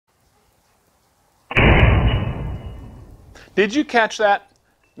Did you catch that?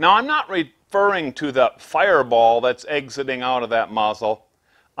 Now, I'm not referring to the fireball that's exiting out of that muzzle.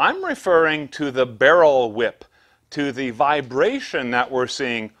 I'm referring to the barrel whip, to the vibration that we're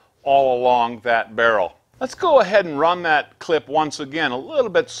seeing all along that barrel. Let's go ahead and run that clip once again, a little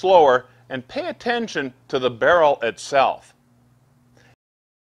bit slower, and pay attention to the barrel itself.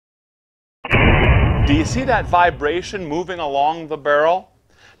 Do you see that vibration moving along the barrel?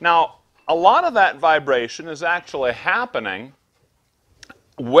 Now, a lot of that vibration is actually happening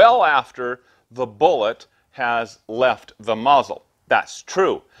well after the bullet has left the muzzle. That's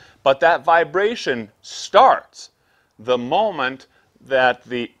true. But that vibration starts the moment that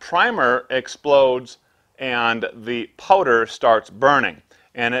the primer explodes and the powder starts burning.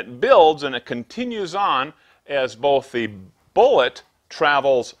 And it builds and it continues on as both the bullet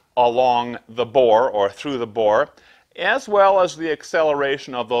travels along the bore or through the bore, as well as the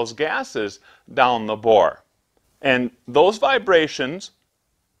acceleration of those gases down the bore. And those vibrations,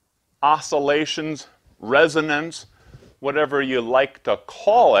 oscillations, resonance, whatever you like to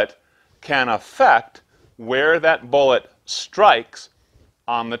call it, can affect where that bullet strikes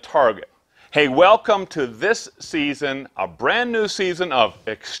on the target. Hey, welcome to this season, a brand new season of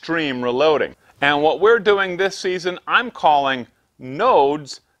extreme reloading. And what we're doing this season, I'm calling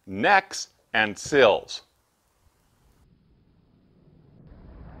nodes, necks, and sills.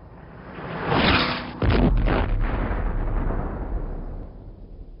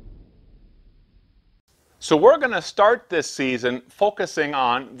 So we're going to start this season focusing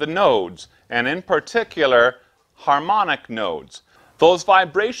on the nodes, and in particular, harmonic nodes. Those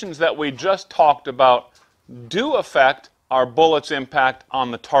vibrations that we just talked about do affect our bullet's impact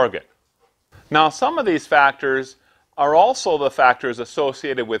on the target. Now, some of these factors are also the factors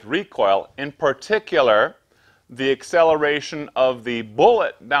associated with recoil, in particular, the acceleration of the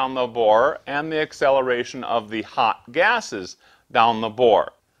bullet down the bore and the acceleration of the hot gases down the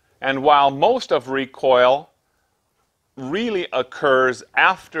bore. And while most of recoil really occurs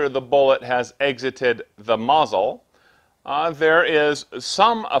after the bullet has exited the muzzle, there is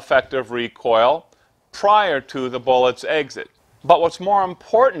some effective recoil prior to the bullet's exit. But what's more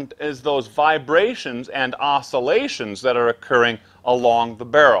important is those vibrations and oscillations that are occurring along the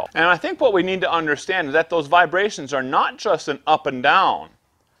barrel. And I think what we need to understand is that those vibrations are not just an up and down,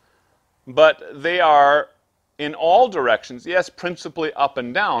 but they are in all directions. Yes, principally up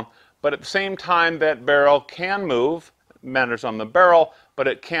and down, but at the same time that barrel can move, matters on the barrel, but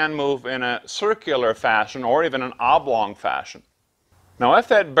it can move in a circular fashion or even an oblong fashion. Now, if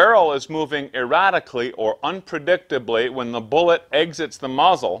that barrel is moving erratically or unpredictably when the bullet exits the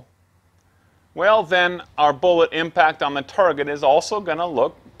muzzle, well, then our bullet impact on the target is also going to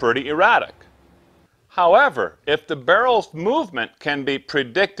look pretty erratic. However, if the barrel's movement can be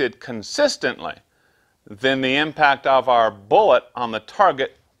predicted consistently, then the impact of our bullet on the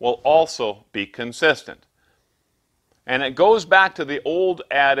target will also be consistent. And it goes back to the old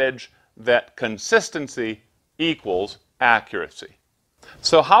adage that consistency equals accuracy.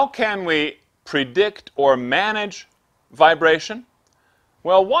 So how can we predict or manage vibration?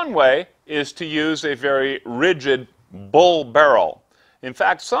 Well, one way is to use a very rigid bull barrel. In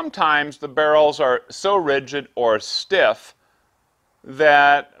fact, sometimes the barrels are so rigid or stiff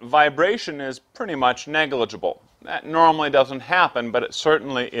that vibration is pretty much negligible. That normally doesn't happen, but it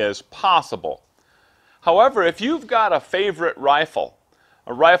certainly is possible. However, if you've got a favorite rifle,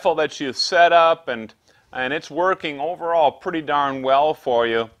 a rifle that you've set up and it's working overall pretty darn well for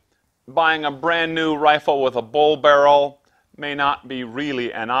you, buying a brand new rifle with a bull barrel may not be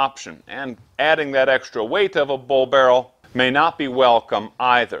really an option. And adding that extra weight of a bull barrel may not be welcome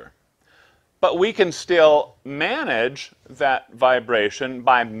either. But we can still manage that vibration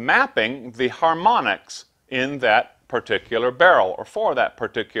by mapping the harmonics in that particular barrel or for that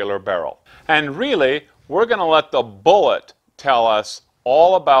particular barrel. And really, we're going to let the bullet tell us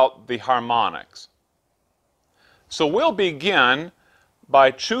all about the harmonics. So we'll begin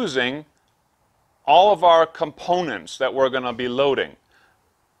by choosing all of our components that we're going to be loading.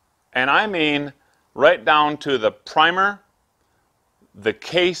 And I mean right down to the primer, the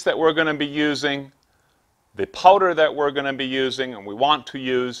case that we're going to be using, the powder that we're going to be using and we want to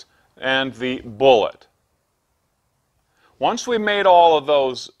use, and the bullet. Once we've made all of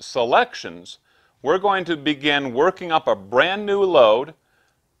those selections, we're going to begin working up a brand new load,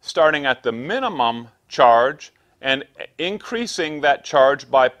 starting at the minimum charge and increasing that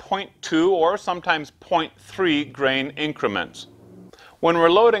charge by 0.2 or sometimes 0.3 grain increments. When we're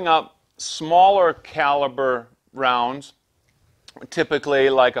loading up smaller caliber rounds, typically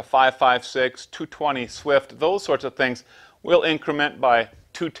like a 5.56, 220 Swift, those sorts of things, we'll increment by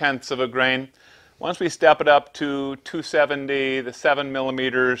 0.2 of a grain. Once we step it up to 270, the 7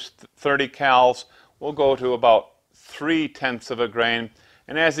 millimeters, 30 cals, we'll go to about 3/10 of a grain.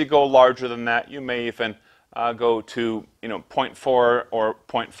 And as you go larger than that, you may even go to 0.4 or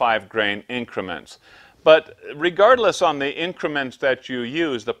 0.5 grain increments. But regardless on the increments that you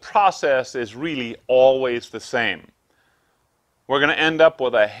use, the process is really always the same. We're going to end up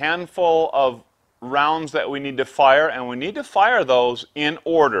with a handful of rounds that we need to fire, and we need to fire those in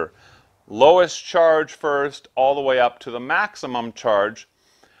order. Lowest charge first, all the way up to the maximum charge.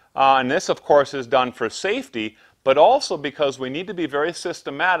 And this, of course, is done for safety, but also because we need to be very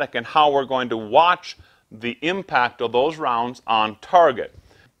systematic in how we're going to watch the impact of those rounds on target.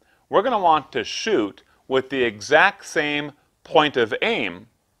 We're going to want to shoot with the exact same point of aim,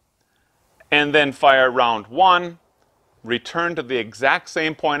 and then fire round 1, return to the exact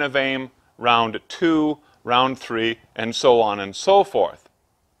same point of aim, round 2, round 3, and so on and so forth.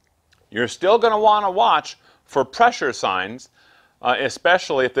 You're still going to want to watch for pressure signs,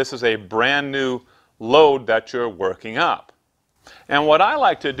 especially if this is a brand new load that you're working up. And what I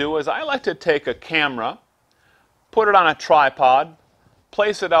like to do is I like to take a camera, put it on a tripod,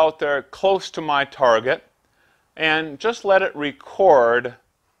 place it out there close to my target, and just let it record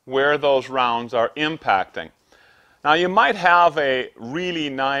where those rounds are impacting. Now you might have a really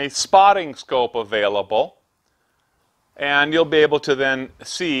nice spotting scope available, and you'll be able to then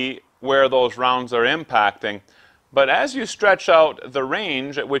see where those rounds are impacting. But as you stretch out the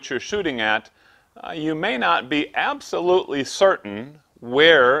range at which you're shooting at, you may not be absolutely certain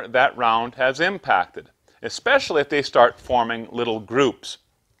where that round has impacted, especially if they start forming little groups,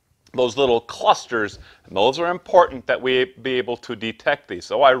 those little clusters. And those are important that we be able to detect these.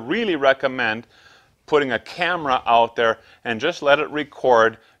 So I really recommend putting a camera out there and just let it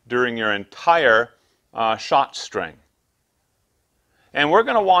record during your entire shot string. And we're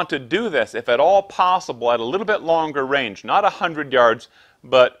going to want to do this, if at all possible, at a little bit longer range, not 100 yards,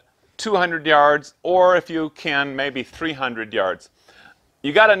 but 200 yards, or if you can, maybe 300 yards.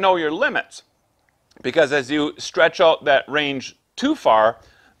 You got to know your limits, because as you stretch out that range too far,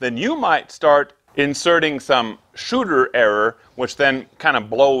 then you might start inserting some shooter error, which then kind of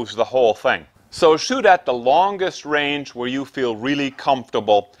blows the whole thing. So shoot at the longest range where you feel really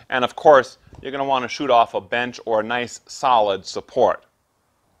comfortable, and of course you're going to want to shoot off a bench or a nice solid support.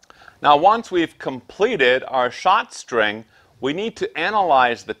 Now once we've completed our shot string, we need to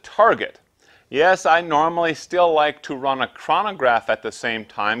analyze the target. Yes, I normally still like to run a chronograph at the same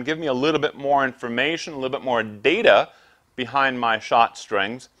time, give me a little bit more information, a little bit more data behind my shot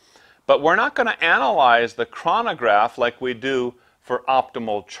strings, but we're not going to analyze the chronograph like we do for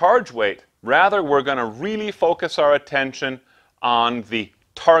optimal charge weight. Rather, we're going to really focus our attention on the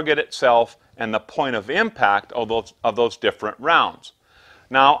target itself and the point of impact of those different rounds.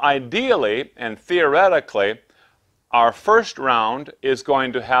 Now, ideally and theoretically, our first round is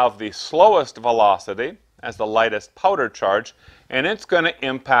going to have the slowest velocity as the lightest powder charge, and it's going to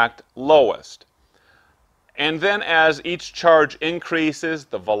impact lowest. And then as each charge increases,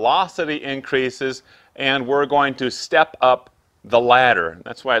 the velocity increases, and we're going to step up the ladder.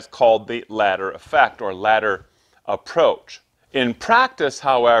 That's why it's called the ladder effect or ladder approach. In practice,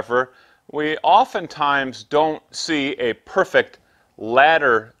 however, we oftentimes don't see a perfect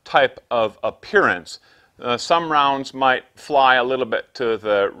ladder type of appearance. Some rounds might fly a little bit to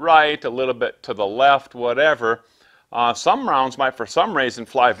the right, a little bit to the left, whatever. Some rounds might, for some reason,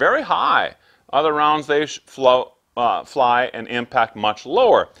 fly very high. Other rounds, they fly and impact much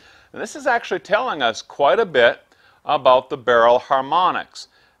lower. And this is actually telling us quite a bit about the barrel harmonics.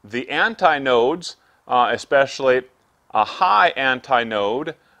 The antinodes, especially a high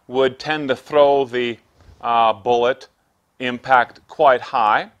antinode, would tend to throw the bullet impact quite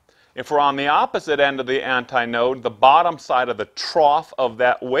high. If we're on the opposite end of the antinode, the bottom side of the trough of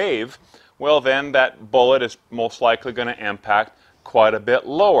that wave, well then that bullet is most likely going to impact quite a bit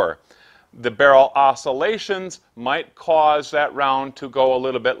lower. The barrel oscillations might cause that round to go a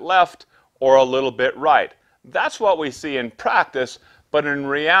little bit left or a little bit right. That's what we see in practice, but in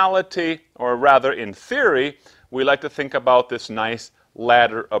reality, or rather in theory, we like to think about this nice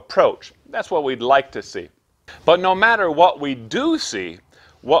ladder approach. That's what we'd like to see. But no matter what we do see,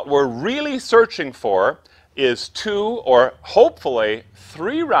 what we're really searching for is 2 or hopefully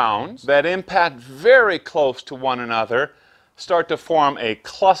 3 rounds that impact very close to one another, start to form a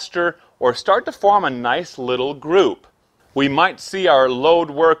cluster, or start to form a nice little group. We might see our load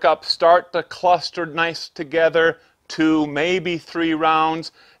workup start to cluster nice together, 2, maybe 3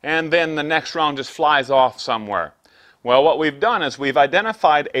 rounds, and then the next round just flies off somewhere. Well, what we've done is we've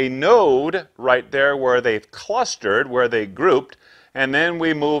identified a node right there where they've clustered, where they grouped, and then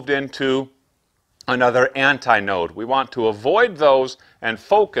we moved into another antinode. We want to avoid those and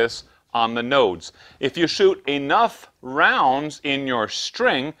focus on the nodes. If you shoot enough rounds in your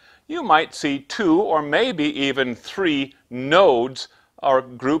string, you might see 2 or maybe even 3 nodes or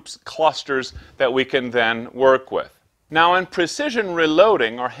groups, clusters that we can then work with. Now in precision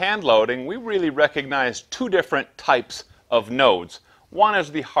reloading or hand loading, we really recognize 2 different types of nodes. One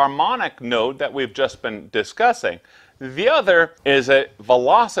is the harmonic node that we've just been discussing. The other is a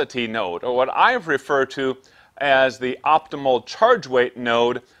velocity node, or what I've referred to as the optimal charge weight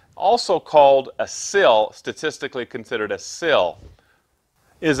node, also called a SIL, statistically considered a SIL.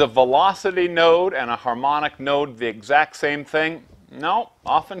 Is a velocity node and a harmonic node the exact same thing? No,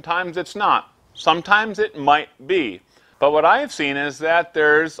 oftentimes it's not. Sometimes it might be. But what I've seen is that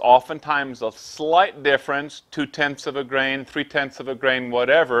there's oftentimes a slight difference, 2/10 of a grain, 3/10 of a grain,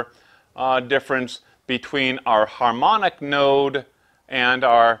 whatever, difference between our harmonic node and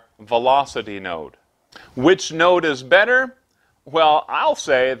our velocity node. Which node is better? Well, I'll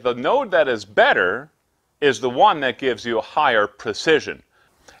say the node that is better is the one that gives you a higher precision.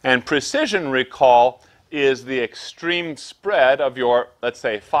 And precision, recall, is the extreme spread of your, let's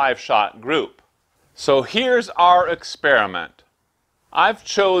say, 5-shot group. So here's our experiment. I've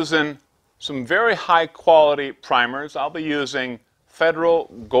chosen some very high quality primers. I'll be using Federal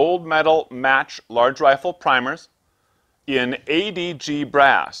Gold Medal Match Large Rifle primers in ADG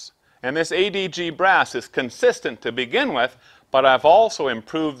brass. And this ADG brass is consistent to begin with, but I've also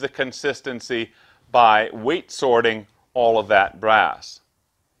improved the consistency by weight sorting all of that brass.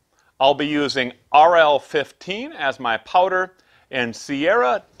 I'll be using RL15 as my powder and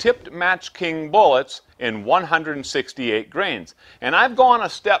Sierra tipped Match King bullets in 168 grains. And I've gone a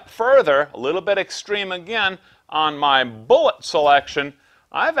step further, a little bit extreme again, on my bullet selection.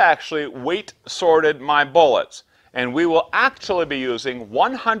 I've actually weight sorted my bullets. And we will actually be using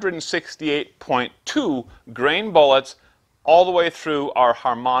 168.2 grain bullets all the way through our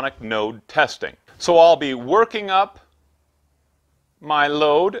harmonic node testing. So I'll be working up my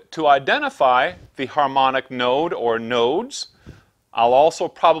load to identify the harmonic node or nodes. I'll also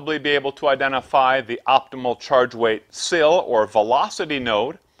probably be able to identify the optimal charge weight SIL or velocity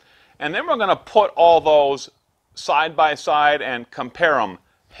node. And then we're going to put all those side by side and compare them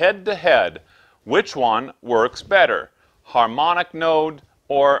head to head. Which one works better, harmonic node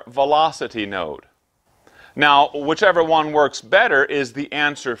or velocity node? Now, whichever one works better is the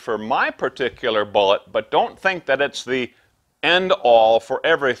answer for my particular bullet, but don't think that it's the end all for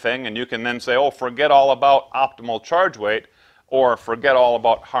everything and you can then say, oh, forget all about optimal charge weight or forget all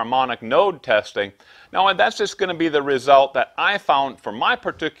about harmonic node testing. Now, that's just going to be the result that I found for my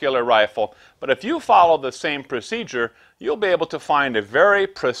particular rifle, but if you follow the same procedure, you'll be able to find a very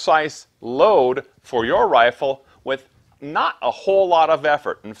precise load for your rifle with not a whole lot of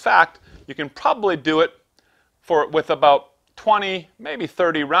effort. In fact, you can probably do it with about 20, maybe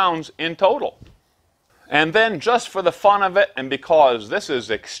 30 rounds in total. And then just for the fun of it, and because this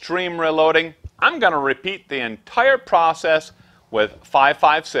is extreme reloading, I'm going to repeat the entire process with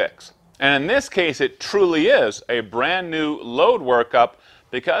 5.56. And in this case, it truly is a brand new load workup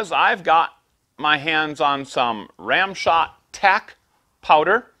because I've got my hands on some Ramshot tack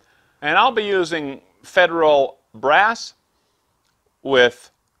powder, and I'll be using Federal brass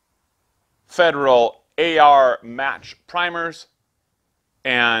with Federal AR match primers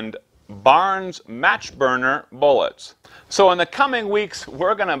and Barnes match burner bullets. So in the coming weeks,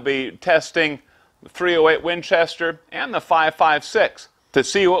 we're going to be testing the 308 Winchester and the 5.56 to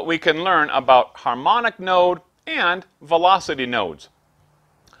see what we can learn about harmonic node and velocity nodes.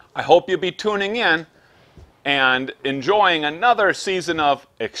 I hope you'll be tuning in and enjoying another season of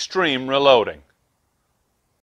extreme reloading.